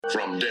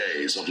From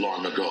days of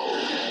long ago,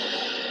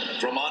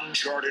 from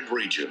uncharted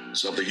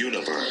regions of the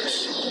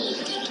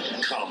universe,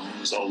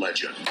 comes a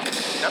legend.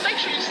 Now make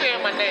sure you're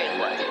saying my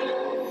name right.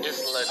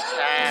 It's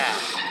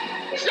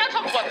LaTown. See, I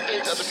talk about the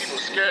things other people are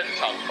scared to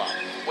talk about,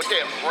 what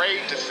they're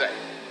afraid to say.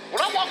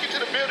 When I walk into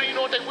the building, you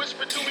know what they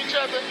whisper to each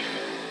other?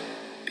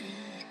 Be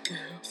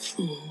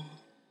careful.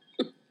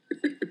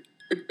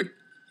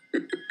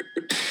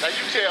 Now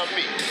you tell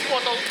me, you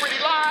want those pretty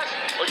lies,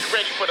 or you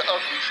ready for the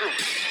ugly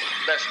truth?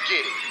 Let's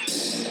get it.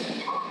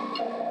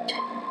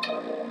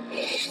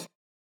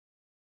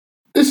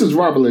 This is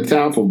Robert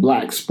LaTown from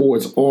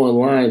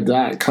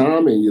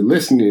BlackSportsOnline.com, and you're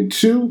listening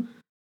to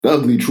the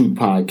Ugly Truth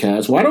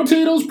Podcast. Well, I don't tell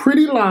you those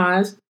pretty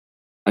lies.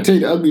 I tell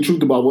you the ugly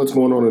truth about what's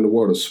going on in the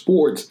world of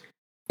sports,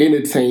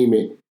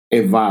 entertainment,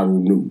 and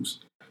viral news.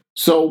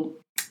 So,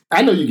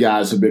 I know you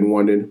guys have been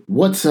wondering,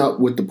 what's up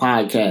with the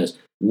podcast?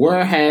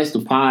 Where has the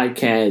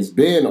podcast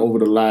been over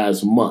the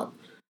last month?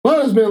 Well,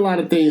 there's been a lot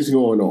of things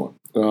going on.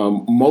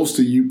 Most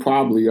of you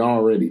probably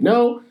already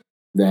know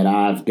that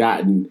I've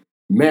gotten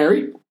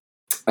married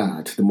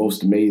to the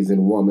most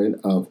amazing woman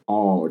of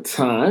all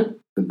time,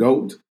 the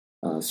GOAT,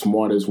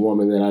 smartest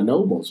woman that I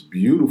know, most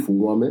beautiful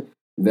woman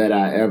that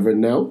I ever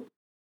know,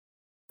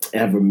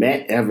 ever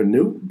met, ever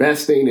knew.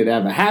 Best thing that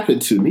ever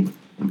happened to me.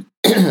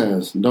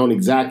 Don't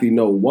exactly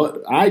know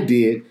what I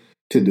did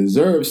to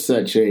deserve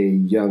such a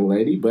young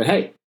lady, but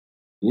hey,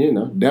 you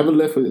know, never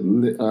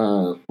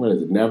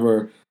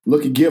never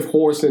look a gift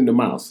horse in the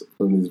mouth,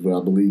 is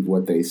I believe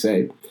what they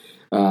say.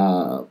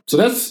 So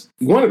that's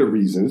one of the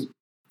reasons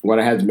why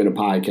there hasn't been a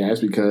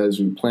podcast, because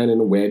we were planning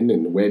a wedding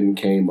and the wedding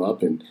came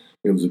up and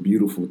it was a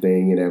beautiful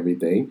thing and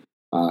everything.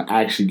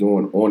 Actually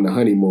going on the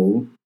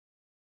honeymoon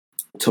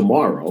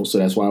tomorrow. So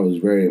that's why it was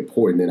very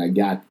important that I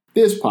got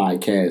this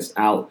podcast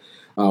out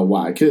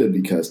while I could,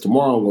 because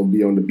tomorrow I'm going to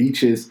be on the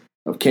beaches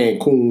of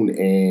Cancun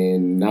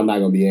and I'm not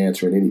going to be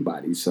answering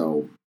anybody.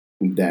 So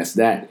that's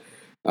that.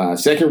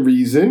 Second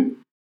reason,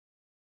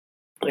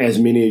 as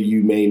many of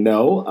you may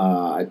know,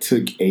 I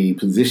took a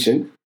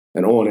position,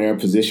 an on-air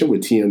position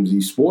with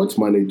TMZ Sports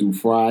Monday through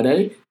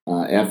Friday,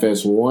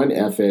 FS1,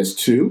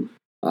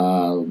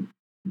 FS2.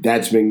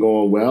 That's been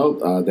going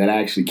well. That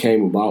actually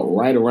came about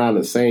right around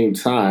the same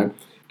time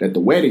that the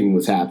wedding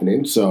was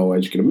happening. So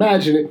as you can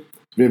imagine,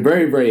 it's been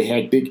very, very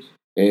hectic.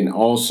 And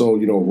also,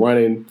 you know,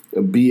 running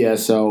a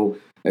BSO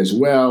as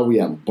well. We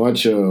have a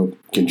bunch of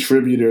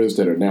contributors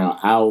that are now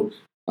out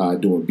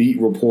doing beat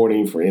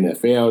reporting for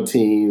NFL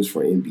teams,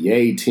 for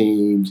NBA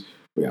teams.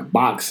 We got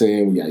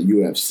boxing, we got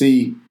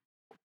UFC.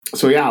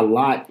 So we got a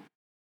lot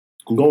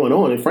going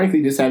on. And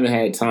frankly, just haven't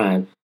had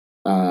time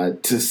to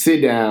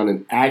sit down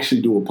and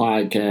actually do a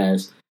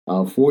podcast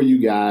for you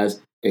guys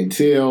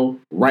until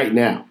right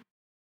now.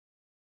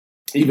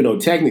 Even though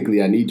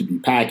technically I need to be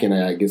packing,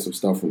 I gotta get some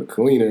stuff from the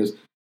cleaners.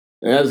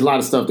 And there's a lot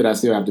of stuff that I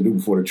still have to do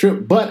before the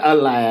trip. But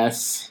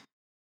alas,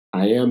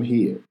 I am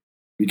here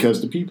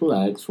because the people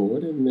asked for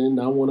it. And then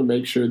I want to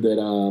make sure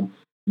that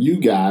you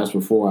guys,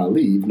 before I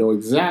leave, know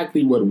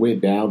exactly what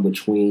went down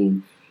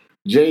between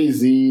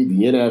Jay-Z,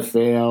 the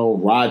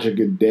NFL, Roger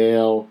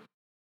Goodell,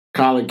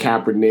 Colin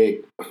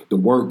Kaepernick, the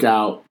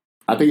workout.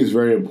 I think it's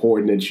very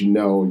important that you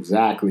know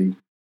exactly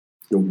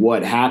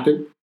what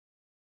happened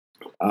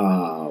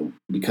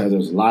because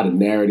there's a lot of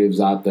narratives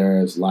out there.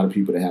 There's a lot of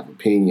people that have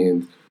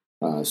opinions.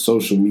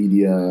 Social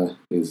media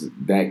is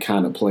that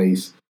kind of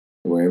place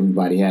where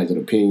everybody has an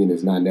opinion.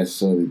 It's not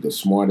necessarily the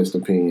smartest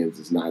opinions.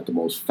 It's not the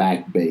most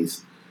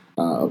fact-based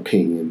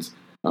opinions.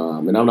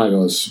 And I'm not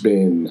going to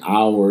spend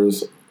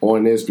hours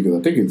on this because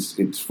I think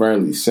it's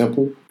fairly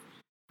simple.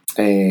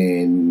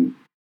 And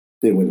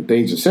then when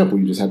things are simple,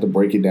 you just have to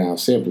break it down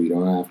simply. You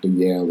don't have to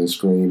yell and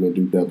scream and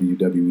do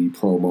WWE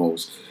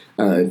promos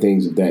and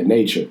things of that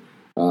nature.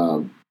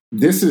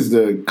 This is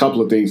the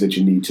couple of things that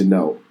you need to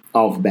know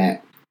off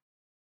bat.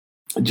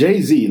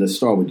 Jay-Z, let's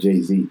start with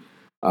Jay-Z. He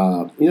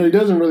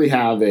doesn't really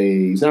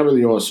he's not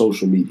really on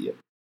social media.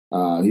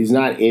 He's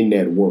not in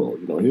that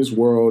world. His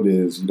world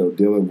is,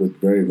 dealing with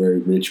very, very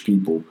rich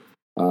people,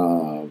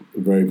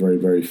 very, very,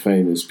 very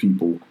famous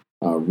people,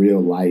 real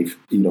life,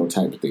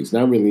 type of things.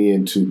 Not really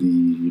into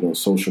the,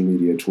 social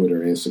media, Twitter,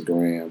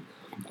 Instagram,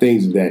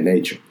 things of that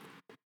nature.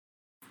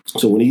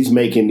 So when he's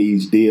making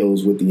these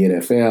deals with the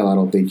NFL, I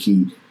don't think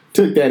he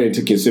took that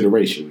into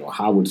consideration.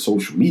 How would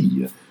social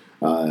media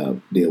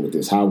deal with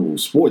this? How will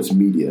sports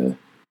media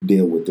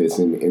deal with this?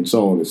 And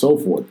so on and so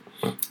forth.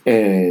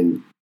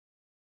 And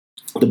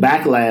the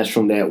backlash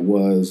from that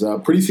was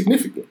pretty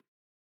significant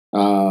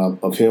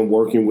of him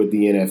working with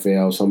the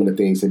NFL. Some of the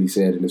things that he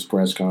said in his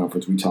press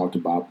conference, we talked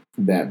about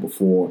that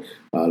before,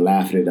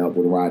 laughing it up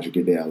with Roger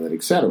Goodell and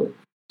et cetera.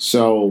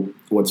 So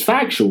what's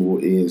factual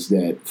is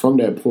that from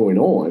that point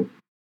on,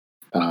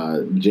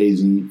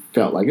 Jay-Z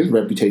felt like his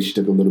reputation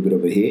took a little bit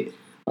of a hit.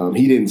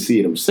 He didn't see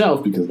it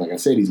himself because, like I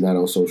said, he's not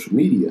on social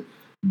media,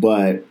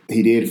 but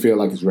he did feel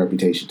like his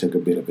reputation took a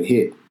bit of a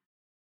hit.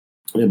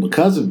 And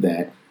because of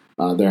that,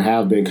 there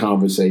have been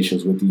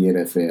conversations with the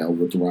NFL,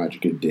 with Roger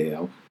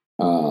Goodell,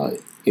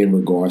 in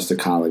regards to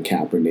Colin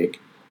Kaepernick,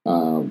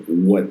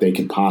 what they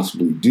could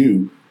possibly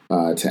do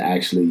to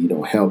actually,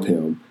 help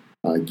him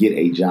get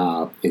a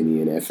job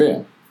in the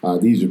NFL.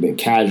 These have been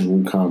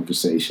casual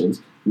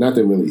conversations,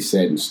 nothing really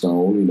set in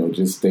stone,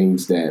 just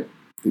things that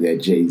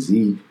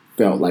Jay-Z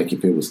felt like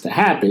if it was to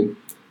happen,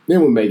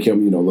 then would make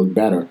him, look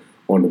better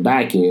on the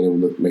back end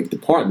and would make the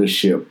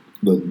partnership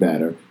look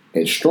better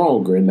and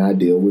stronger and not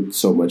deal with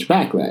so much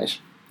backlash.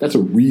 That's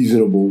a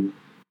reasonable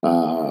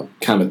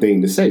kind of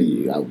thing to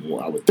say, I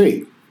would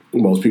think.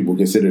 Most people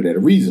consider that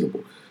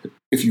reasonable.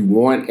 If you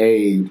want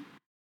a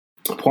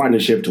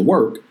partnership to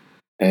work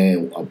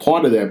and a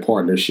part of that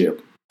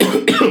partnership,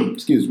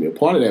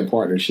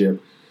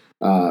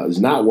 is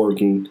not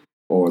working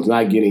or is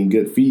not getting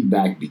good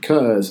feedback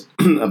because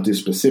of this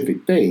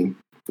specific thing,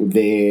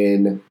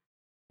 then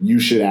you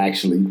should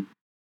actually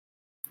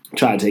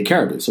try to take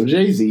care of it. So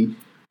Jay-Z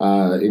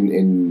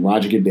and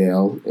Roger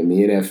Goodell and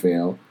the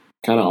NFL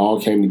kind of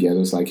all came together.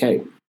 It's like,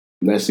 hey,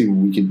 let's see what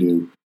we can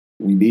do.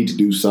 We need to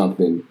do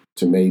something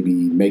to maybe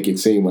make it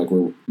seem like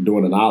we're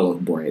doing an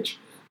olive branch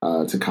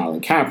to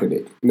Colin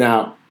Kaepernick.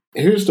 Now,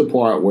 here's the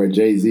part where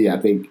Jay-Z, I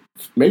think,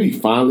 maybe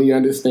finally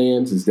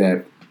understands is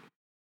that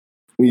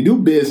when you do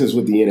business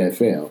with the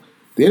NFL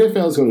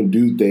is going to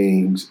do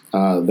things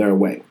their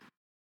way.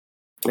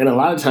 And a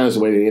lot of times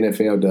the way the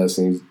NFL does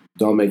things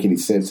don't make any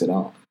sense at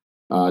all.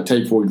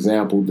 Take, for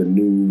example, the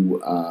new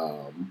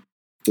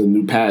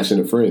pass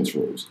interference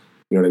rules.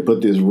 They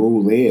put this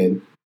rule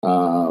in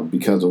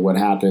because of what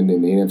happened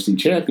in the NFC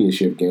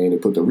Championship game. They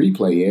put the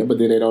replay in, but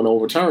then they don't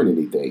overturn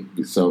anything.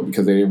 So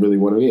because they didn't really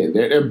want it in.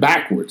 They're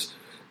backwards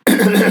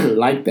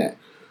like that.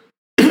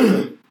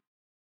 The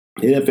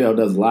NFL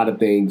does a lot of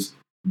things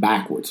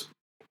backwards.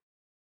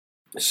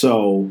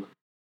 So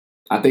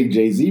I think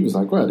Jay-Z was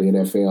like, well, the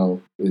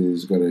NFL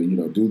is going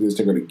to, do this.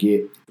 They're going to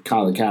get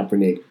Colin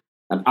Kaepernick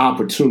an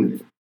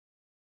opportunity.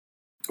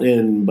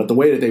 But the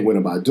way that they went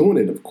about doing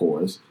it, of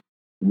course,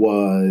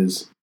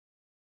 was,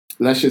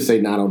 let's just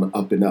say, not on the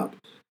up and up,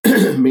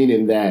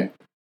 meaning that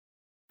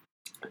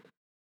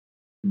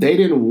they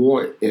didn't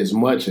want as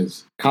much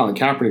as Colin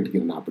Kaepernick to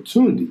get an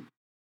opportunity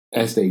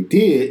as they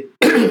did,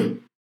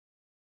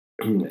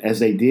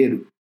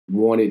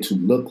 want it to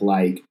look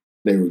like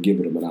they were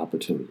giving him an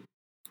opportunity.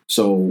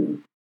 So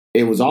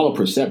it was all a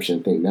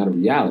perception thing, not a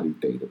reality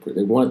thing.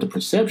 They wanted the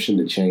perception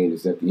to change,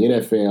 is that the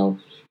NFL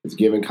is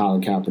giving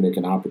Colin Kaepernick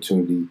an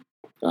opportunity.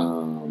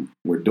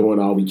 We're doing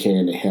all we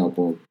can to help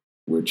him.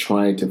 We're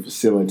trying to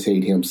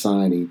facilitate him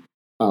signing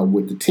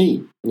with the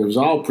team. It was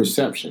all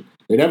perception.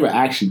 They never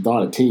actually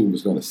thought a team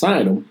was going to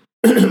sign him,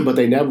 but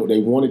they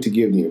wanted to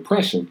give the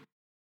impression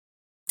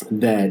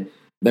that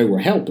they were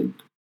helping.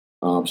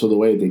 So the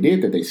way they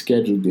did that, they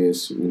scheduled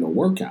this,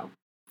 workout.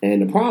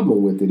 And the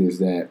problem with it is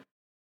that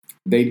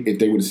if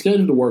they would have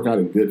scheduled the workout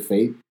in good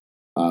faith,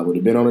 would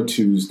have been on a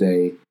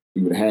Tuesday,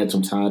 you would have had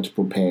some time to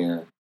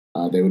prepare.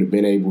 They would have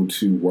been able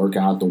to work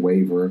out the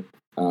waiver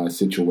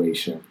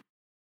situation.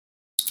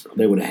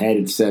 They would have had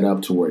it set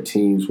up to where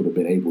teams would have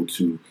been able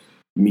to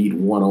meet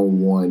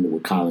one-on-one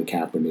with Colin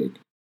Kaepernick.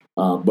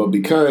 But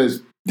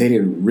because they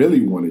didn't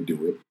really want to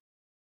do it,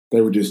 they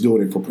were just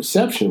doing it for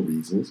perception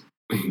reasons.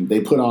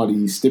 They put all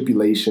these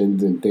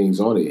stipulations and things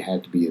on it. It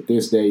had to be at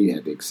this day. You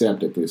had to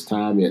accept at this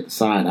time. You had to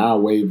sign our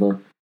waiver,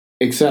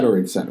 et cetera,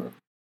 et cetera.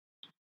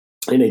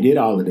 And they did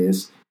all of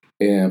this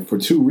for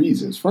two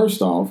reasons.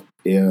 First off,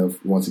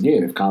 if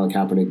Colin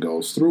Kaepernick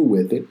goes through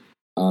with it,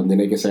 then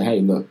they can say, hey,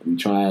 look, we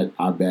tried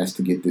our best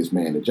to get this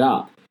man a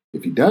job.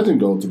 If he doesn't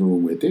go through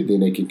with it, then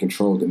they can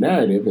control the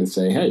narrative and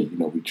say, hey,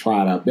 we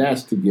tried our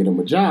best to get him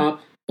a job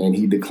and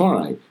he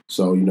declined.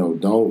 So,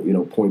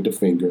 don't, point the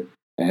finger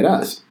at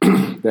us.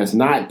 That's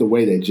not the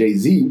way that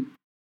Jay-Z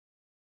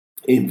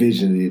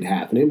envisioned it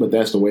happening, but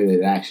that's the way that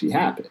it actually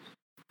happened.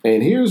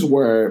 And here's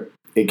where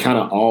it kind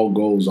of all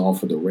goes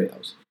off of the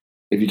rails.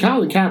 If you're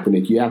Colin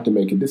Kaepernick, you have to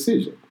make a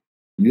decision.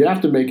 You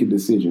have to make a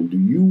decision. Do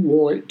you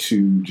want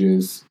to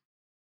just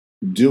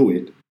do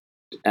it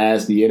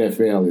as the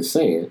NFL is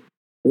saying,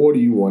 or do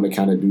you want to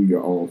kind of do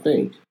your own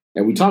thing?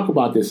 And we talk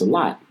about this a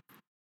lot.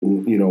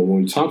 When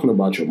we're talking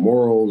about your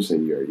morals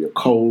and your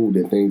code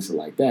and things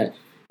like that,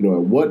 at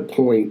what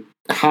point,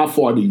 how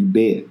far do you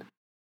bend?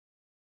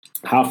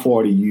 How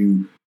far do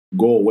you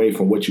go away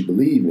from what you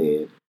believe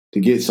in to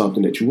get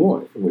something that you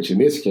want, which in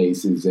this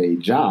case is a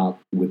job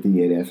with the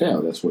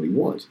NFL. That's what he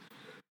wants.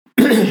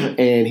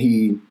 And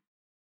he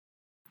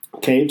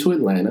came to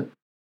Atlanta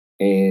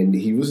and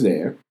he was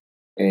there.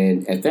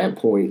 And at that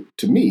point,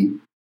 to me,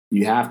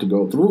 you have to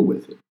go through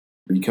with it,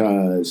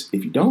 because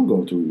if you don't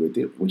go through with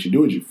it, what you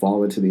do is you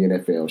fall into the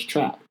NFL's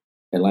trap.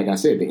 And like I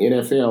said, the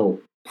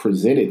NFL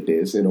presented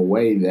this in a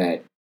way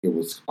that it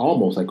was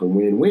almost like a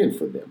win-win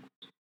for them.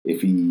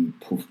 If he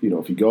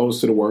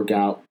goes to the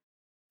workout,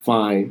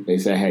 fine. They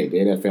say, hey, the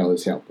NFL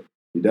is helping.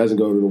 He doesn't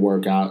go to the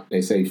workout.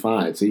 They say,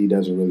 fine. See, he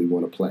doesn't really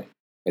want to play.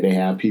 And they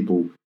have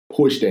people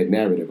push that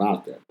narrative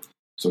out there.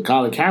 So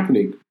Colin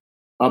Kaepernick,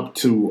 up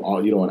to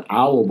an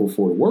hour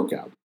before the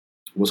workout,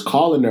 was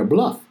calling their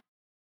bluff.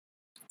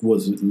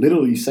 Was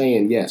literally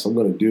saying, yes, I'm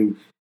going to do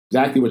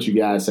exactly what you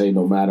guys say,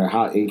 no matter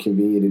how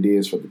inconvenient it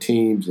is for the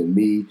teams and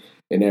me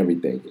and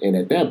everything. And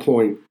at that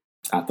point,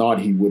 I thought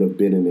he would have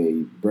been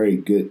in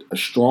a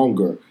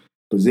stronger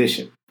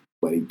position.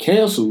 But he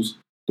cancels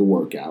the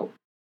workout,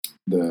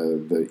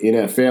 the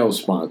NFL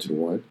sponsored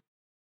one,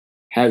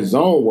 has his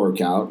own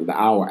workout the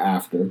hour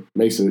after,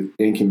 makes it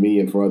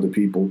inconvenient for other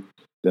people,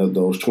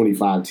 those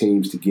 25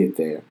 teams to get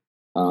there.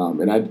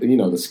 And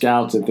the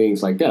scouts and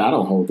things like that, I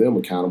don't hold them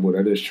accountable.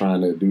 They're just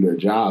trying to do their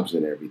jobs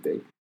and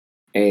everything.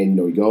 And,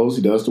 he goes,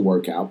 he does the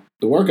workout.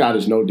 The workout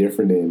is no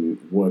different than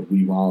what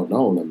we've all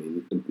known. I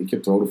mean, he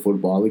can throw the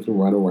football, he can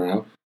run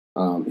around.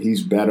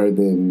 He's better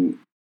than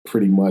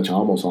pretty much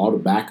almost all the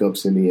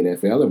backups in the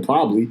NFL and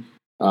probably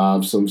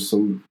some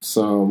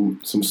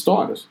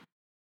starters.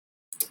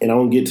 And I'm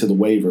going to get to the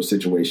waiver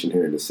situation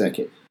here in a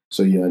second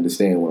so you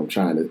understand what I'm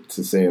trying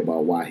to say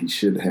about why he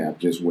should have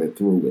just went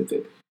through with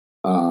it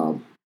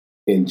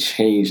and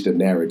changed the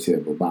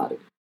narrative about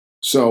it.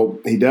 So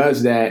he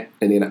does that,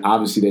 and then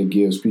obviously that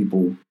gives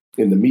people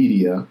in the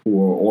media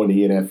who are on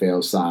the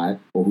NFL side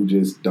or who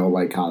just don't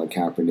like Colin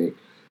Kaepernick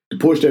to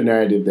push their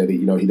narrative that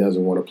he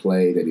doesn't want to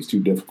play, that he's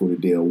too difficult to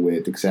deal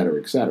with, et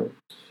cetera, et cetera.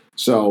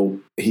 So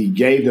he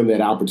gave them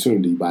that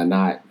opportunity by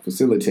not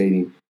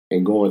facilitating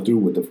and going through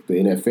with the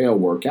NFL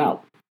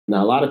workout.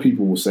 Now, a lot of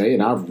people will say,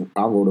 and I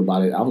wrote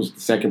about it, I was the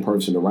second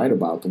person to write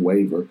about the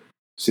waiver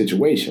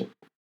situation.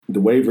 The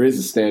waiver is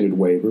a standard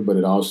waiver, but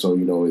it also,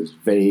 is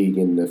vague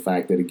in the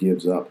fact that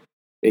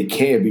it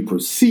can be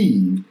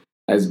perceived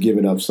as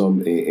giving up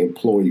some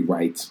employee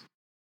rights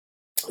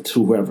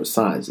to whoever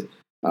signs it.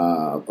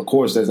 Of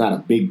course, that's not a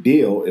big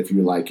deal if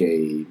you're like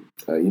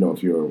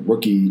if you're a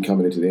rookie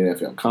coming into the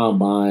NFL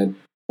Combine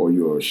or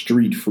you're a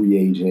street free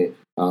agent,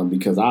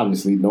 because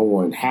obviously no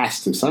one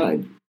has to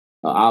sign you.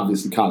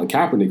 Obviously, Colin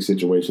Kaepernick's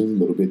situation is a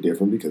little bit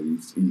different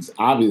because he's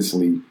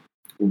obviously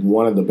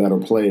one of the better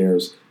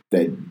players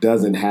that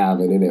doesn't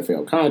have an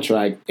NFL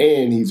contract,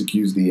 and he's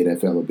accused the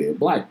NFL of being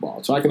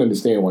blackballed. So I can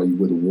understand why you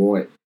wouldn't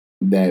want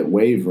that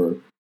waiver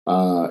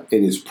in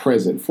its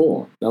present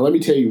form. Now, let me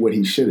tell you what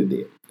he should have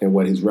did and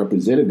what his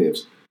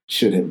representatives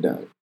should have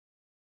done.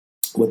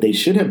 What they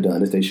should have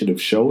done is they should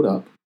have showed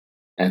up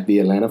at the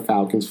Atlanta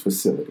Falcons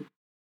facility,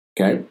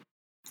 okay,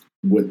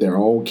 with their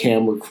own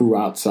camera crew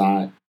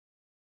outside,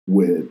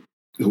 with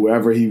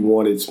whoever he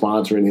wanted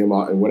sponsoring him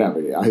and whatever,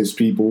 his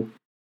people.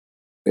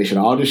 They should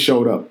all just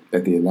showed up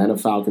at the Atlanta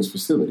Falcons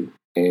facility,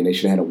 and they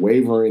should have had a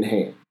waiver in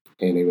hand.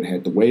 And they would have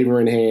had the waiver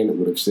in hand. It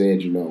would have said,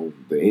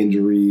 the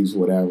injuries,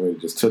 whatever.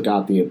 It just took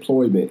out the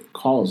employment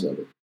cause of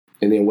it.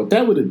 And then what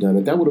that would have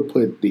done, that would have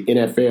put the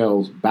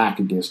NFL's back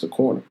against the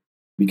corner,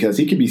 because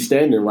he could be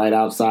standing right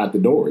outside the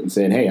door and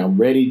saying, "Hey, I'm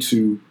ready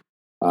to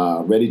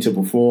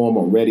perform.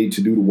 I'm ready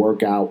to do the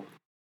workout.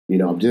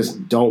 I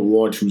just don't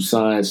want to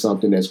sign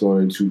something that's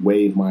going to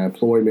waive my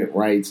employment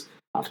rights.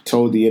 I've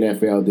told the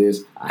NFL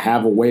this. I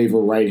have a waiver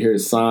right here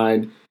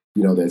signed,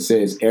 that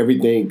says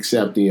everything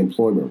except the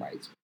employment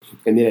rights."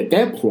 And then at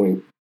that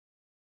point,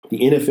 the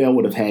NFL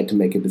would have had to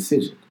make a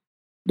decision.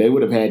 They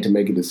would have had to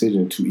make a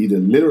decision to either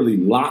literally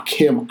lock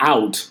him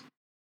out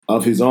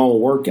of his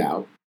own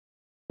workout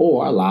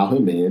or allow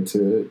him in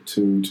to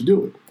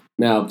do it.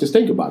 Now, just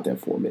think about that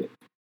for a minute.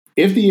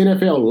 If the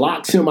NFL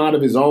locks him out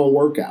of his own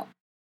workout,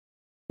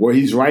 where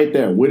he's right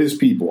there with his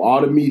people, all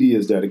the media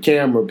is there, the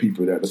camera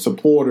people there, the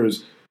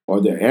supporters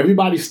are there,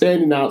 everybody's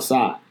standing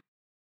outside,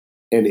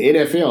 and the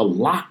NFL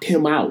locked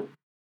him out,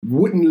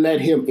 wouldn't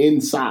let him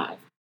inside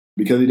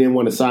because he didn't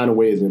want to sign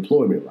away his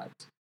employment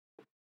rights,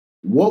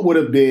 what would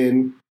have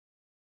been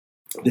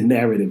the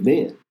narrative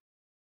then?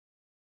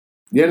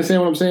 You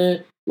understand what I'm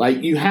saying?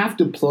 Like, you have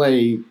to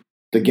play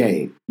the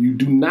game. You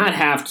do not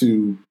have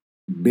to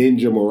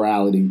bend your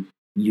morality.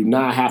 You do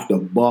not have to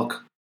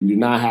buck. You do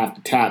not have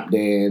to tap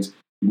dance.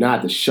 You do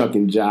not have to shuck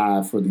and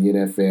jive for the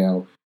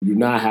NFL. You do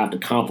not have to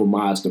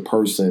compromise the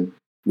person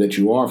that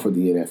you are for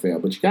the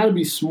NFL. But you got to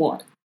be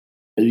smart.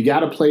 And you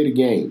got to play the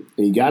game.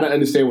 And you got to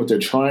understand what they're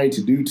trying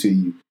to do to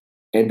you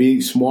and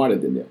be smarter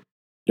than them.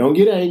 Don't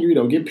get angry.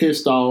 Don't get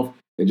pissed off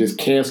and just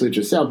cancel it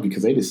yourself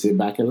because they just sit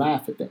back and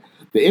laugh at that.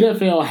 The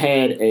NFL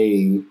had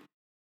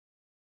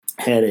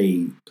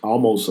a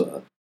almost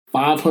a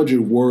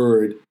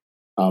 500-word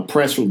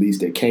press release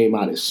that came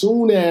out as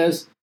soon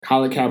as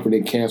Colin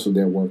Kaepernick canceled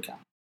their workout.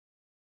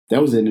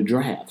 That was in the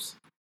drafts.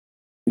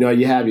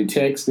 You have your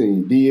texts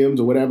and your DMs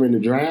or whatever in the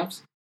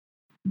drafts.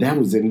 That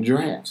was in the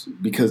drafts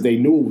because they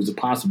knew it was a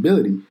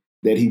possibility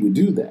that he would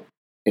do that.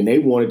 And they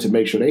wanted to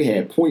make sure they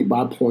had point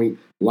by point,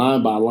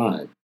 line by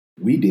line.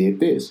 We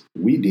did this.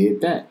 We did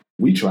that.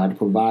 We tried to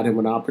provide him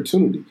an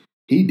opportunity.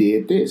 He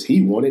did this.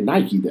 He wanted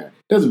Nike there.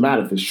 Doesn't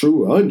matter if it's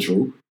true or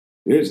untrue.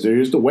 Here's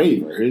the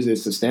waiver.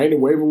 It's the standard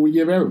waiver we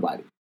give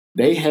everybody.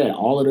 They had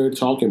all of their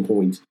talking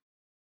points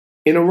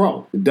in a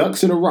row, the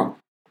ducks in a row,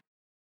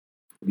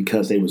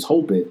 because they was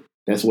hoping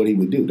that's what he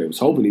would do. They was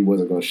hoping he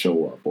wasn't going to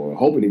show up, or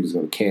hoping he was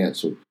going to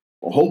cancel,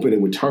 or hoping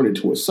it would turn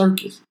into a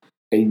circus.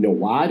 And you know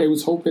why they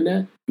was hoping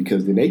that?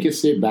 Because then they could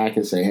sit back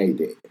and say, "Hey,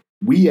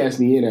 we as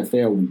the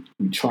NFL,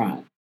 we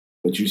tried."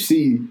 But you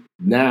see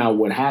now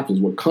what happens,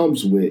 what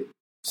comes with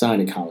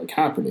signing Colin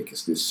Kaepernick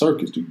is this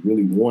circus. Do you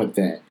really want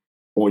that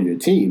on your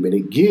team? And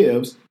it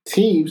gives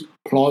teams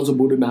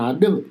plausible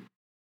deniability.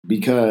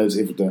 Because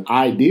if the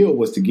ideal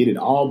was to get it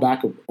all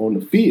back on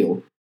the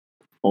field,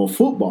 on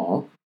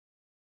football,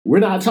 we're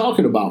not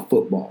talking about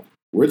football.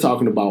 We're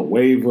talking about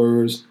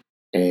waivers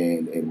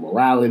and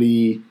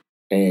morality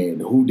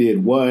and who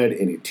did what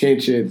and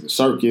intentions, and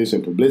circus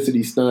and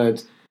publicity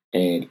stunts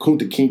and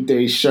Kunta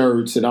Kinte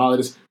shirts and all of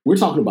this. We're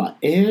talking about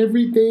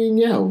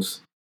everything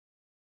else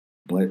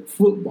but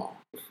football.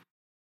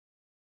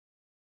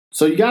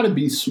 So you got to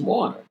be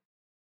smarter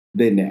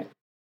than that,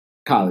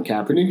 Colin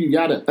Kaepernick. You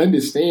got to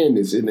understand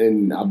this.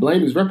 And I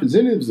blame his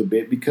representatives a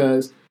bit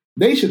because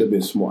they should have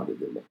been smarter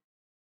than that.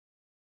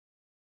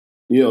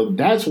 You know,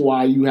 that's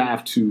why you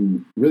have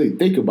to really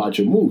think about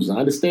your moves. I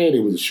understand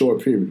it was a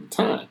short period of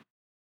time.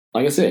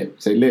 Like I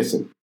said, say,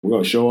 listen, we're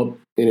going to show up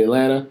in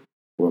Atlanta.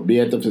 We're going to be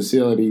at the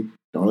facility.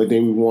 The only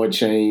thing we want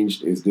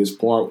changed is this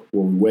part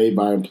where we waive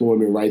our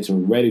employment rights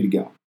and we're ready to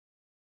go.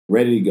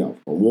 Ready to go.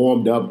 I'm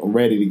warmed up. I'm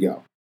ready to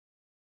go.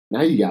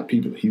 Now you got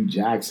people, Hugh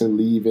Jackson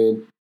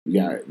leaving.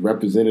 You got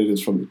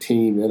representatives from the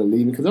team that are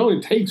leaving because it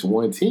only takes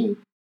one team.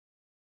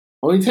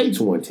 Only takes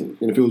one team.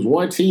 And if it was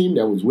one team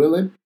that was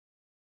willing,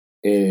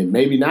 and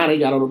maybe now they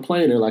got on a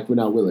plane, they're like, we're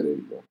not willing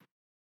anymore.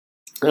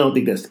 I don't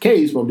think that's the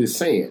case, but I'm just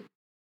saying,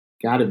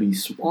 got to be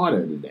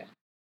smarter than that.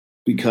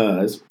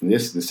 Because, and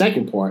this is the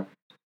second part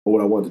of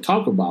what I want to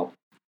talk about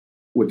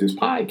with this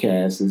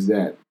podcast, is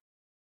that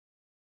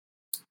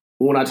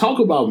when I talk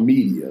about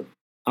media,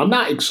 I'm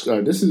not,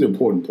 this is an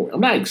important point,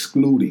 I'm not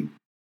excluding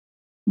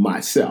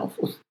myself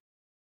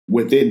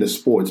within the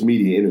sports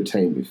media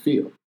entertainment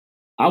field.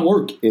 I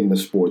work in the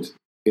sports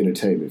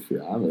entertainment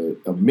field. I have an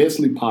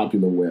immensely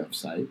popular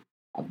website.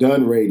 I've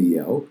done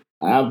radio.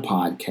 I have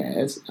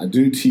podcasts. I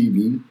do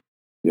TV.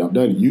 You know, I've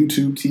done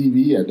YouTube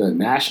TV. I've done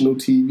national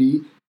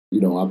TV. You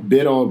know, I've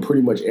been on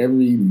pretty much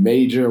every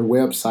major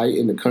website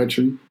in the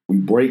country. We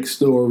break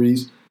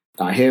stories.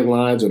 Our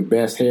headlines are the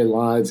best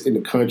headlines in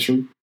the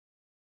country.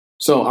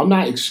 So I'm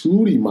not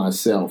excluding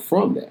myself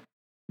from that.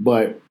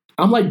 But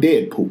I'm like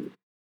Deadpool.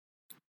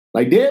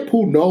 Like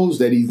Deadpool knows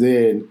that he's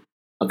in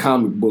a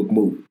comic book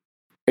movie.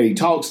 And he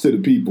talks to the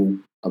people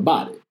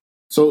about it.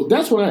 So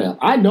that's what I am.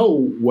 I know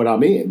what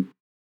I'm in.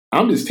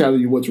 I'm just telling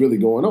you what's really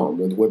going on,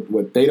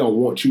 what they don't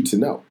want you to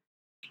know.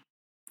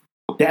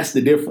 That's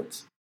the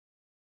difference.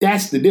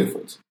 That's the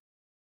difference.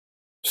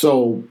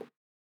 So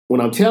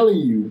when I'm telling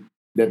you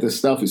that this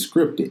stuff is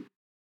scripted,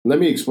 let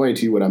me explain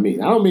to you what I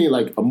mean. I don't mean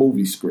like a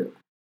movie script.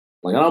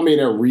 Like, I don't mean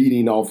they're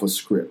reading off a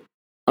script.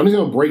 I'm just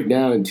going to break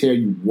down and tell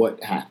you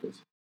what happens,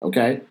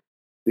 okay?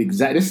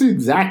 This is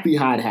exactly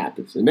how it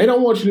happens. And they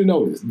don't want you to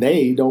know this.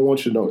 They don't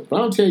want you to know this.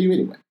 But I'll tell you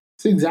anyway.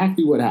 It's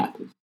exactly what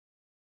happens.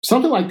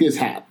 Something like this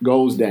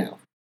goes down,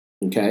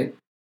 okay?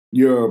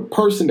 Your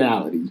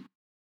personality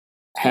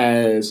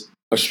has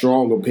a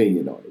strong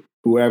opinion on it,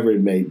 whoever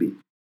it may be.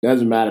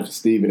 Doesn't matter if it's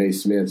Stephen A.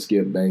 Smith,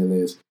 Skip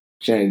Bayless,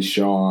 Shannon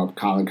Sharp,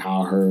 Colin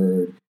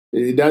Cowherd.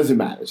 It doesn't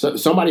matter.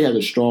 Somebody has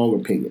a strong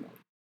opinion on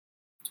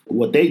it.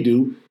 What they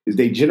do is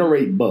they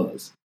generate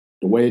buzz.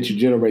 The way that you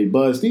generate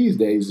buzz these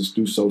days is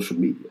through social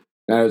media.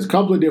 Now, there's a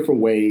couple of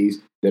different ways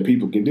that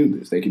people can do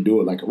this. They can do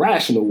it like a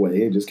rational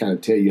way and just kind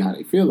of tell you how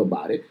they feel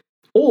about it.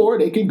 Or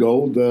they can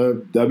go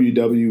the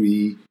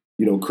WWE,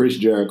 Chris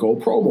Jericho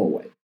promo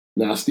way.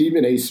 Now,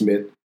 Stephen A.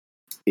 Smith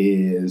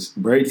is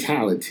very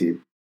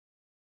talented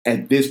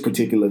at this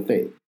particular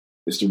thing.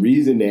 It's the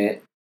reason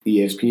that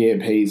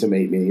ESPN pays him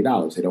 $8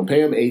 million. They don't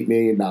pay him $8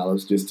 million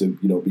just to,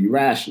 be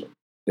rational.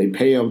 They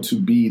pay him to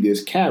be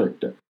this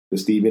character, the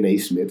Stephen A.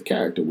 Smith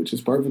character, which is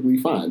perfectly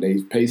fine.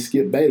 They pay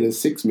Skip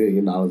Bayless $6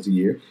 million a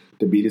year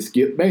to be the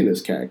Skip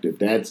Bayless character.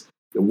 That's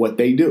what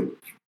they do.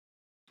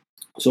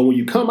 So when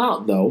you come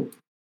out, though,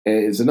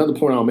 and it's another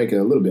point I'll make in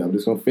a little bit. I'm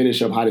just going to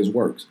finish up how this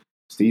works.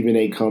 Stephen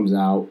A. comes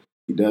out.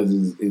 He does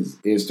his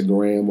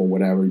Instagram or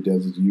whatever. He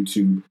does his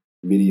YouTube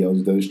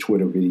videos, does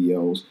Twitter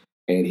videos,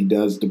 and he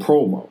does the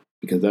promo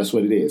because that's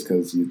what it is.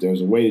 Because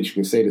there's a way that you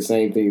can say the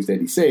same things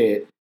that he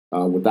said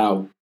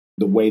without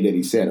the way that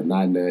he said them,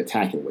 not in the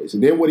attacking ways.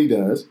 And then what he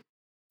does,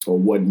 or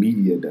what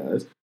media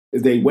does,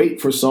 is they wait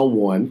for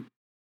someone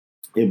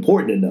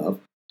important enough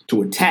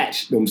to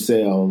attach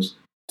themselves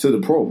to the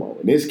promo.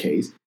 In this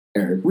case,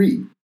 Eric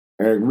Reid.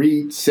 Eric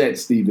Reid set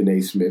Stephen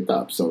A. Smith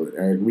up. So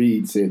Eric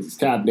Reid says he's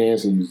tap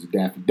dancing, uses the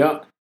Daffy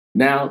Duck.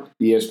 Now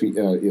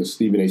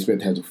Stephen A.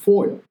 Smith has a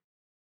foil.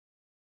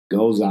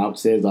 Goes out,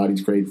 says all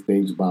these crazy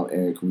things about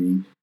Eric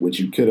Reid, which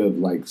you could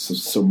have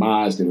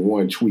surmised in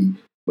one tweet.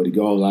 But he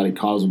goes out, he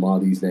calls him all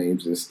these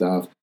names and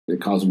stuff.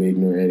 It calls him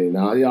ignorant and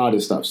all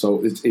this stuff.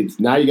 So it's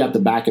now you got the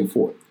back and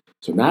forth.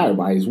 So now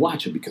everybody's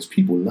watching because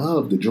people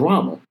love the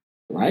drama,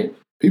 right?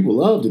 People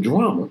love the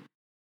drama.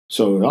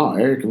 So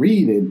Eric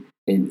Reid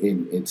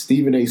and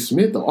Stephen A.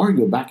 Smith are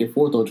arguing back and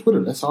forth on Twitter.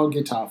 Let's all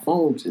get to our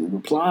phones and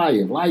reply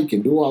and like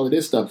and do all of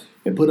this stuff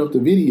and put up the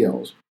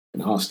videos.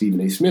 And how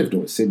Stephen A. Smith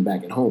doing, sitting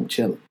back at home,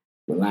 chilling,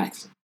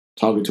 relaxing,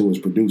 talking to his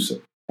producer.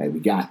 Hey, we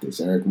got this.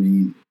 Eric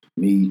Reid,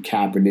 me,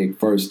 Kaepernick,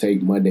 First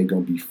Take Monday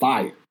gonna be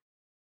fire.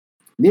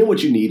 Then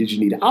what you need is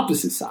the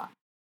opposite side.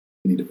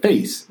 You need the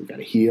face. You got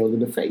a heel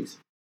and the face.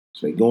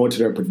 So they go into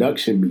their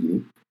production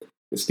meeting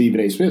And Stephen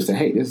A. Smith said,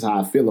 hey, this is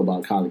how I feel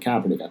about Colin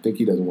Kaepernick. I think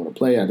he doesn't want to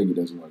play. I think he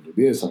doesn't want to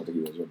do this. I think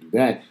he doesn't want to do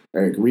that.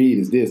 Eric Reed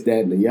is this, that,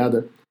 and the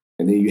other.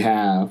 And then you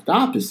have the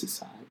opposite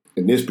side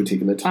in this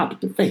particular topic,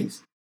 the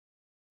face.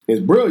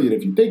 It's brilliant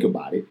if you think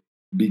about it,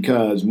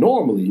 because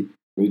normally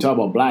when you talk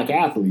about black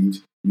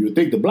athletes, you would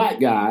think the black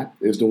guy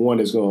is the one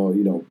that's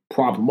going to,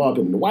 prop him up,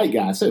 and the white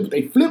guy said, but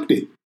they flipped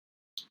it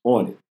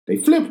on it. They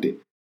flipped it.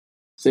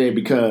 Said,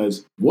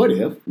 because what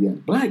if the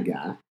black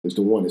guy is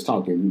the one that's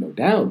talking,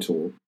 down to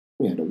him,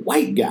 and the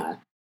white guy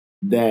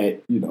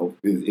that,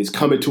 is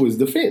coming to his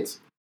defense.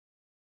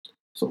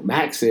 So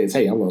Max says,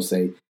 hey, I'm going to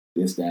say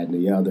this, that, and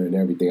the other and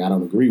everything. I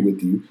don't agree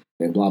with you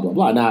and blah, blah,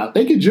 blah. Now,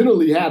 they can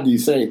generally have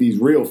these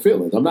real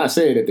feelings. I'm not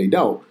saying that they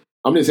don't.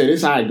 I'm just saying this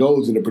is how it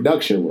goes in the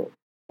production room.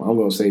 I'm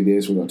going to say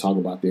this. We're going to talk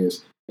about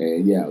this.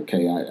 And yeah,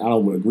 okay, I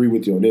don't agree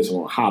with you on this. I'm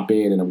going to hop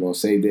in and I'm going to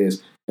say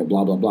this and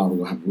blah, blah, blah. We're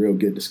going to have a real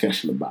good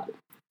discussion about it.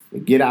 They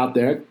get out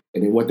there,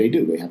 and then what they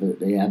do,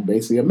 they have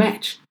basically a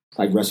match. It's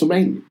like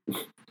WrestleMania.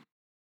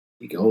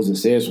 He goes and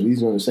says what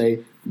he's going to say.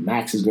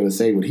 Max is going to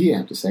say what he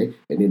has to say.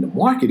 And then the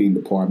marketing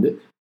department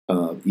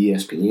of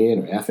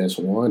ESPN or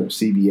FS1 or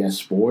CBS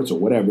Sports or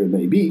whatever it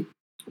may be,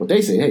 what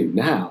they say, hey,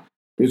 now,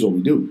 here's what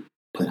we do.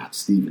 Put out the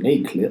Stephen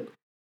A. clip.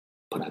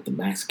 Put out the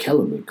Max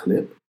Kellerman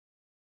clip.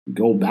 We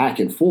go back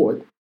and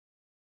forth.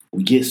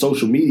 We get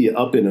social media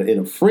up in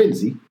a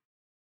frenzy.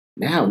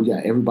 Now we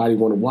got everybody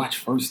want to watch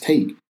First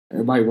Take.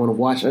 Everybody want to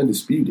watch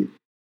Undisputed.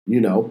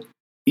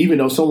 Even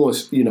though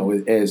someone's,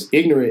 as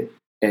ignorant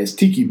as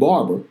Tiki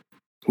Barber,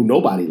 who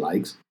nobody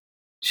likes,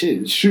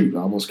 shoot, I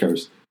almost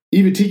cursed.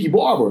 Even Tiki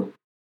Barber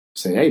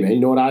say, hey, man, you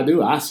know what I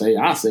do? I say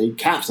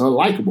Cap's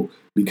unlikable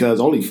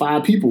because only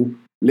 5 people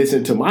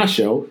listen to my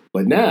show.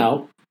 But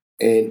now,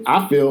 and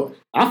I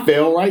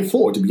fell right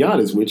for it, to be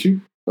honest with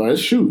you.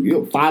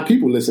 Shoot, 5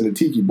 people listen to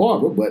Tiki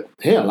Barber, but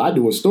hell, I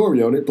do a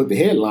story on it, put the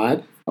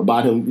headline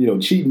about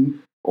him, cheating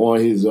on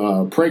his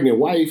pregnant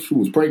wife, who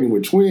was pregnant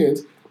with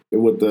twins,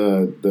 and with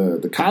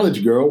the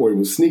college girl, where he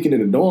was sneaking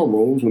in the dorm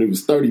rooms when he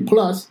was 30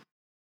 plus.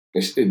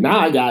 And now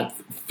I got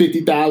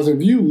 50,000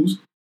 views,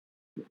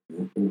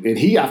 and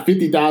he got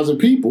 50,000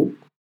 people.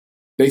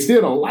 They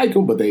still don't like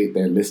him, but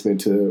they're listening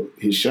to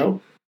his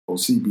show on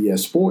CBS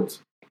Sports.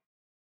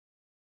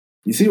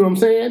 You see what I'm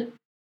saying?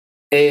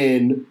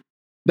 And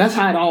that's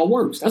how it all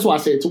works. That's why I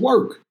say it's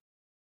work.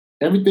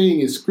 Everything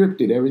is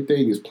scripted.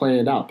 Everything is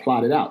planned out,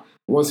 plotted out.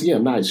 Once again,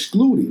 I'm not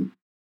excluding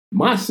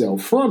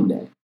myself from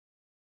that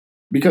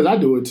because I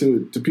do it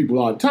to people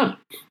all the time.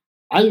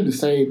 I do the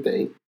same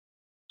thing.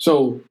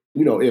 So,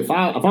 if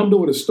I'm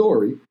doing a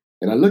story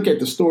and I look at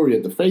the story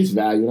at the face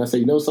value and I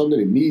say, something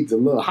that needs a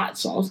little hot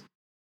sauce,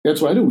 that's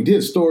what I do. We did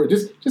a story,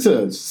 just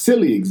a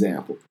silly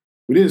example.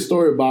 We did a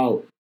story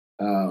about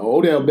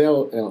Odell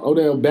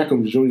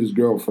Beckham Jr.'s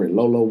girlfriend,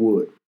 Lolo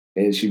Wood.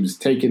 And she was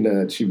doing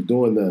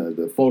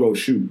the photo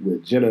shoot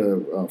with Jenna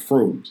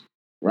Frooms,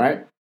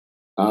 right?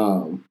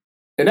 And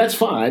that's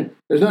fine.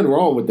 There's nothing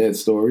wrong with that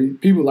story.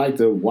 People like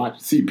to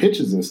see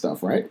pictures and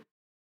stuff, right?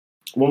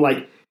 Well, I'm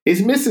like,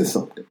 it's missing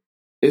something.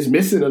 It's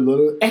missing a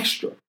little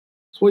extra.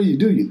 So what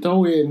do? You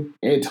throw in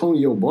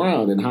Antonio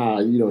Brown and how,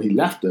 he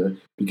left her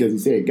because he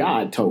said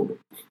God told him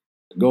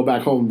to go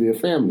back home and be a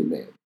family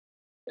man.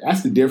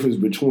 That's the difference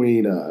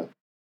between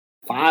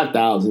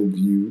 5,000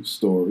 view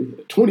story,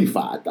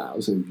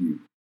 25,000 view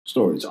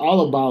story. It's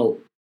all about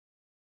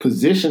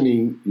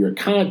positioning your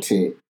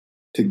content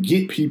to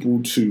get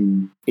people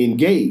to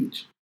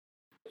engage.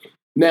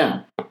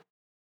 Now,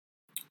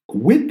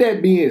 with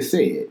that being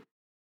said,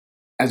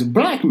 as a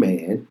black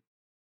man,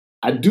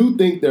 I do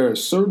think there are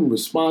certain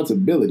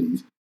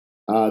responsibilities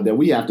that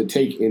we have to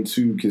take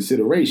into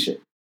consideration.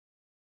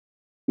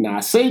 Now, I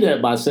say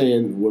that by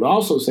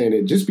also saying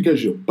that just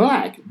because you're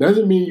black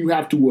doesn't mean you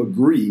have to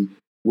agree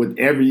with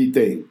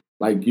everything.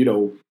 Like,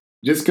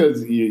 just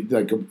because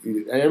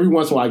every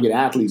once in a while I get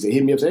athletes that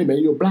hit me up and say, hey, man,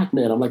 you're a black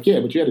man. I'm like, yeah,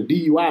 but you had a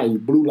DUI and you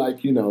blew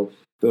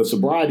the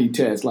sobriety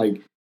test.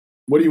 Like,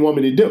 what do you want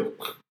me to do?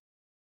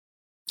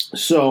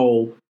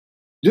 So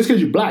just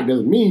because you're black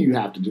doesn't mean you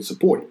have to just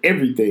support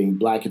everything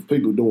black if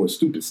people are doing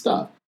stupid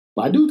stuff.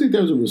 But I do think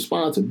there's a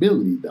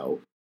responsibility,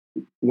 though,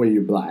 when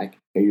you're black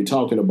and you're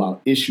talking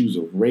about issues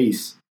of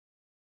race,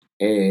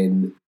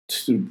 and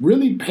to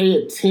really pay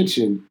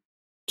attention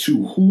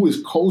to who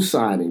is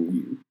co-signing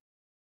you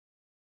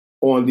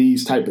on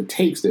these type of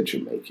takes that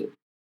you're making.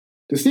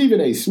 To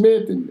Stephen A.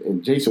 Smith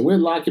and Jason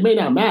Whitlock, it may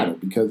not matter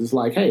because it's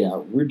like, hey,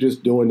 we're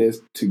just doing this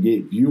to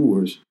get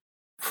viewers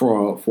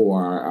for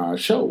our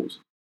shows.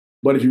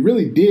 But if you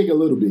really dig a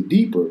little bit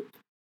deeper,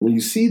 when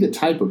you see the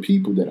type of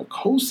people that are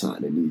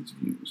co-signing these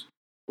views,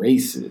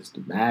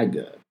 racist,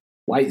 MAGA,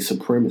 white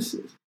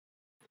supremacists,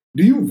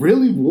 do you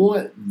really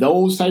want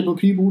those type of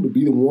people to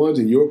be the ones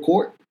in your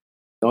court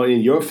or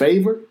in your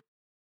favor?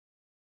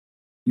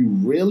 You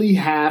really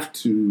have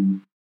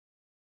to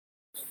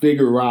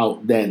figure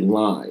out that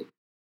line.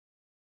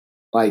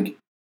 Like,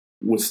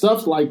 with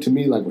stuff like, to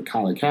me, like with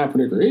Colin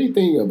Kaepernick or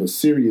anything of a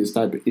serious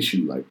type of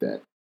issue like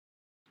that,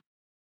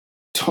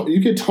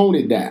 you can tone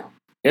it down.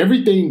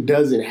 Everything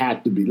doesn't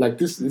have to be like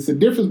this. It's a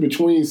difference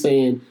between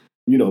saying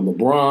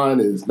LeBron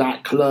is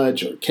not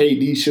clutch or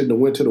KD shouldn't have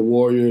went to the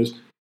Warriors,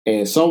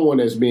 and someone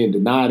that's being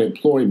denied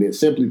employment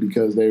simply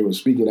because they were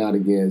speaking out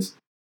against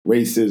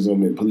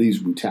racism and police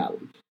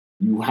brutality.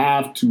 You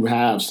have to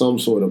have some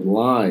sort of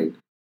line,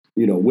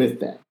 with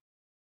that.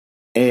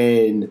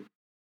 And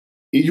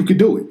you can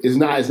do it. It's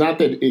not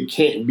that it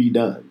can't be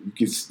done.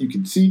 You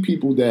can see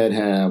people that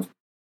have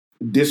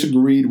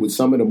disagreed with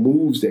some of the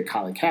moves that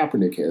Colin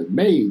Kaepernick has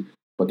made,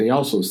 but they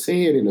also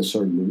say it in a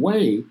certain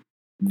way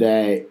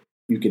that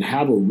you can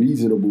have a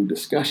reasonable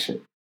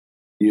discussion,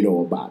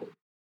 about it.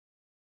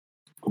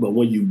 But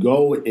when you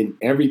go and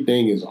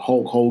everything is a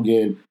Hulk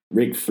Hogan,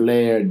 Ric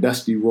Flair,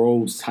 Dusty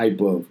Rhodes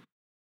type of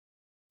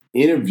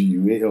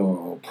interview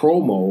or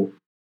promo,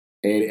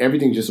 and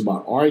everything's just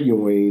about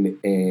arguing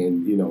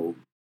and,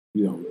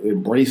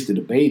 embrace the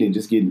debate and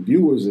just getting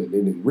viewers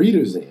and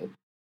readers in,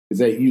 is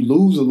that you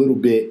lose a little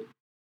bit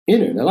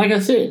in it. Now, like I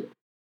said,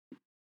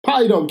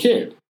 probably don't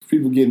care if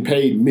people getting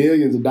paid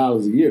millions of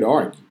dollars a year to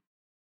argue.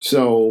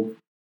 So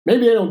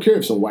maybe they don't care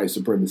if some white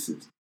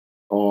supremacists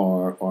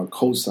are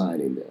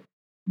co-signing them.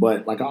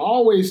 But like I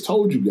always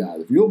told you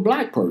guys, if you're a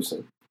black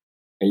person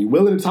and you're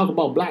willing to talk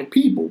about black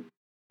people,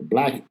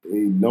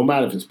 no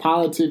matter if it's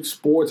politics,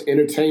 sports,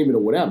 entertainment,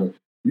 or whatever,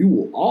 you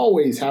will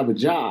always have a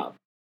job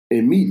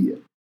in media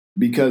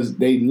because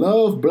they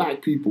love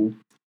black people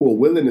who are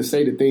willing to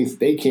say the things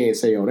they can't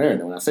say on air.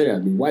 Now, when I say that, I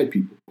mean white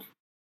people.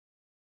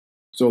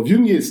 So if you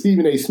can get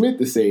Stephen A. Smith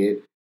to say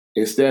it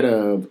instead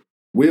of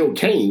Will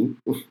Cain,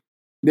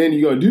 then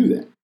you're going to do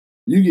that.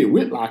 You get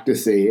Whitlock to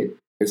say it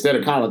instead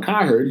of Colin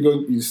Cowherd,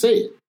 you say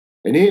it.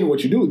 And then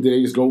what you do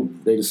is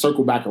they just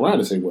circle back around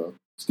and say, well,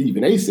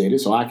 Stephen A. said it,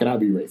 so how can I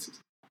be racist?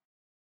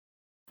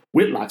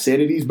 Whitlock said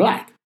it, he's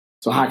black,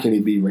 so how can he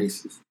be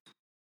racist?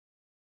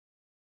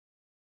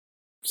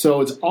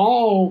 So it's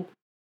all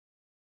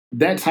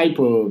that type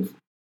of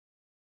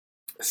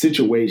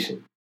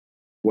situation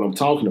when I'm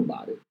talking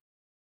about it.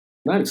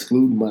 Not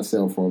excluding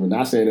myself from it,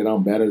 not saying that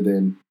I'm better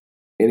than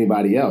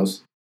anybody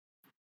else,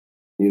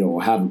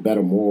 or have a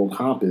better moral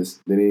compass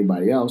than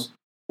anybody else,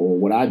 or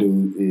what I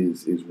do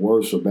is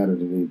worse or better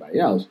than anybody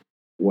else.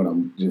 What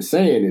I'm just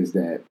saying is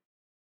that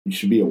you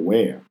should be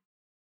aware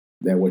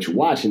that what you're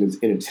watching is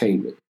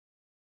entertainment.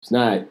 It's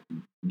not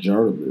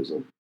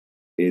journalism.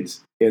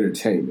 It's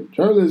entertainment.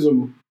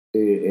 Journalism,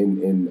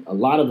 and a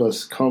lot of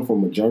us come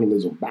from a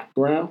journalism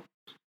background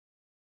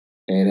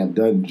and have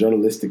done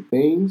journalistic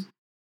things.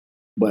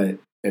 But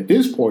at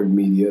this point in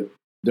media,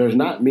 there's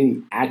not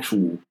many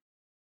actual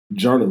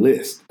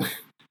journalists.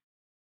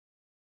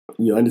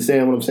 You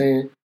understand what I'm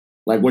saying?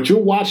 Like what you're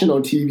watching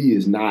on TV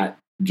is not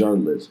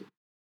journalism.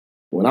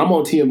 When I'm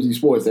on TMZ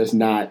Sports, that's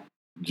not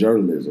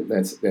journalism.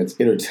 That's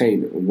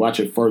entertainment. When you watch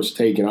it First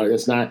Take and all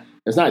that's not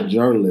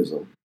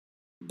journalism.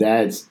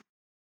 That's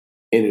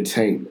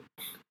entertainment.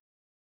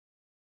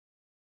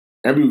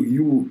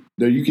 You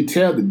can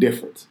tell the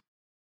difference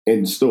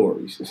in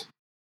stories.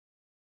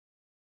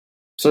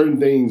 Certain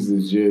things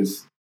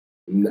is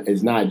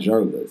not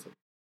journalism.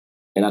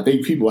 And I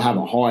think people have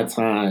a hard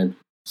time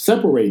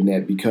separating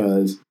that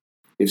because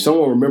if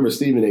someone remembers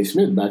Stephen A.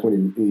 Smith back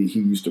when he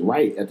used to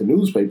write at the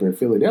newspaper in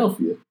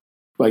Philadelphia,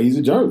 like he's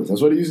a journalist.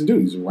 That's what he used to do.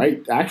 He used to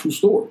write actual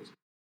stories.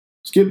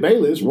 Skip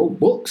Bayless wrote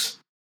books,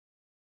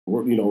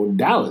 in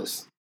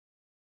Dallas.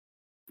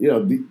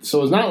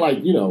 So it's not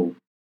like,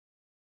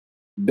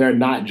 they're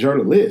not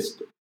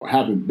journalists or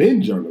haven't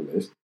been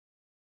journalists.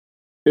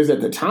 Is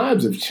that the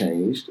times have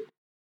changed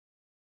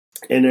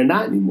and they're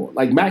not anymore.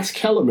 Like Max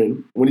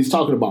Kellerman, when he's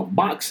talking about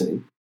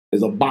boxing,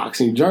 is a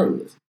boxing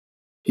journalist.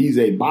 He's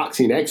a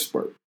boxing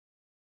expert.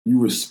 You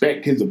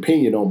respect his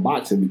opinion on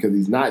boxing because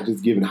he's not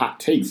just giving hot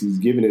takes. He's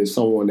giving it as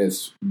someone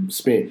that's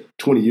spent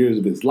 20 years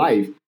of his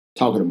life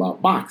talking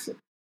about boxing.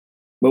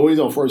 But when he's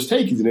on First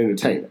Take, he's an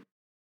entertainer.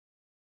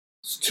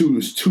 It's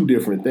two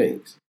different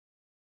things.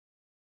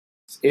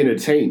 It's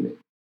entertainment.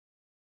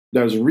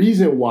 There's a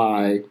reason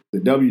why the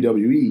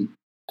WWE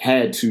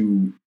had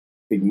to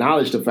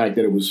acknowledge the fact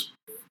that it was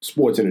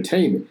sports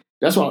entertainment.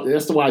 That's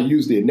why I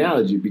use the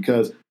analogy,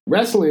 because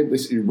wrestling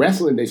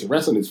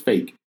is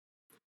fake.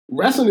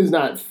 Wrestling is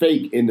not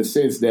fake in the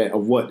sense that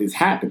of what is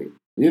happening.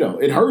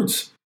 It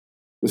hurts,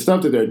 the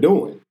stuff that they're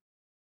doing.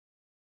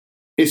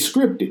 It's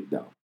scripted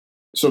though.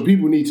 So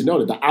people need to know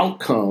that the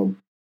outcome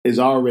is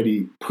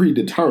already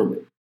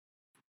predetermined.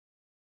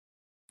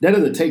 That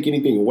doesn't take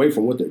anything away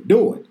from what they're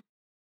doing.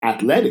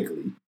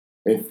 Athletically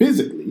and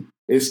physically,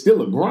 it's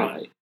still a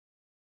grind,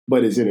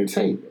 but it's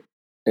entertainment.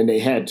 And they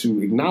had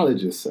to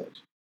acknowledge as such.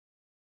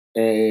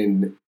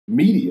 And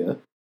media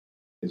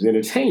is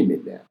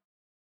entertainment now.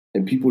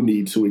 And people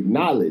need to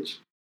acknowledge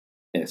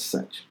as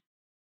such.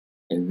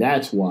 And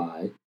that's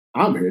why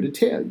I'm here to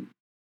tell you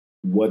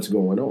what's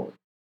going on.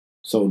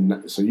 So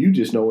you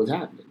just know what's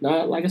happening.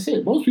 Now, like I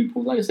said, most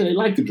people, they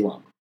like the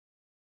drama.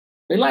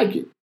 They like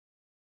it.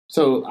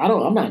 So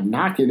I'm not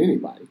knocking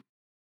anybody.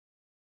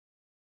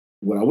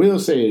 What I will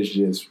say is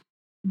just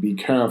be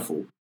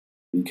careful,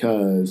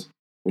 because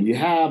when you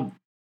have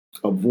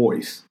a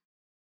voice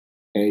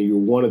and you're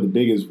one of the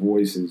biggest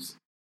voices,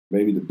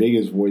 maybe the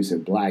biggest voice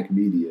in black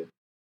media,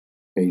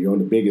 and you're on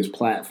the biggest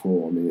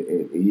platform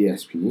in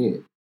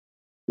ESPN,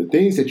 the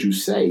things that you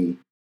say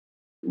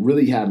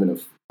really have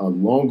a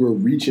longer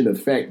reaching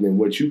effect than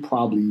what you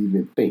probably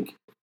even think.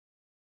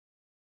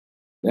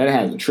 That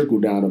has a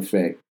trickle-down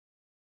effect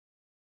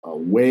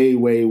way,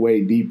 way,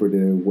 way deeper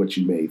than what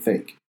you may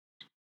think.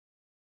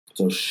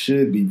 So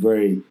should be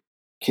very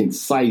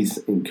concise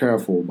and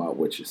careful about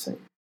what you're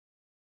saying.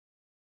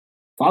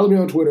 Follow me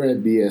on Twitter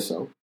at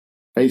BSO,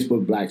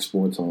 Facebook Black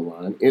Sports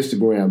Online,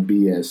 Instagram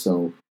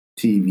BSO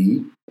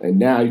TV, and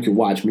now you can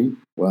watch me.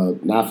 Well,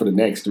 not for the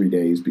next 3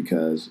 days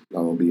because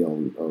I'm gonna be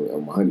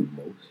on my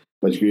honeymoon.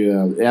 But you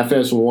can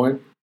FS1,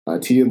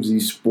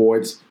 TMZ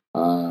Sports.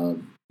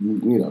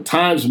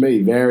 Times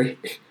may vary,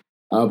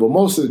 but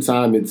most of the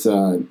time it's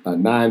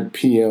 9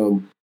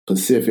 p.m.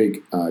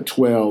 Pacific,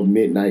 12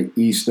 midnight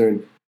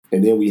Eastern,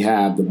 and then we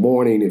have the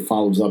morning. It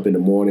follows up in the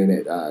morning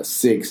at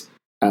 6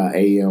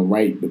 a.m.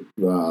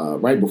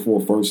 right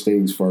before First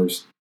Things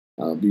First.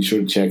 Be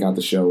sure to check out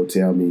the show.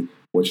 Tell me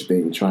what you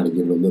think. I'm trying to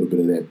give it a little bit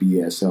of that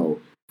BSO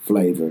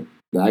flavor.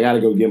 Now I got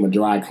to go get my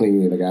dry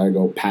cleaning. I got to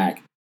go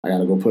pack. I got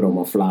to go put on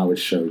my flowered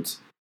shirts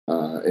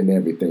and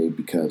everything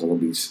because I'm going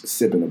to be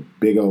sipping a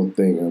big old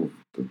thing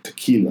of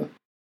tequila,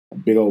 a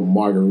big old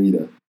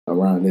margarita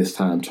around this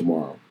time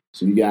tomorrow.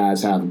 So you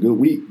guys have a good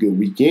week, good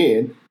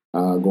weekend.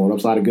 Going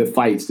up a lot of good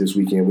fights this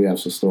weekend. We have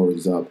some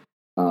stories up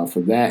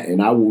for that.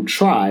 And I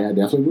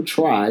definitely will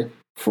try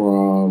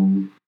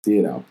from,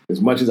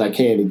 as much as I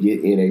can to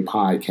get in a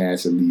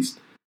podcast at least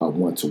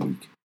once a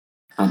week.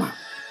 I'm out.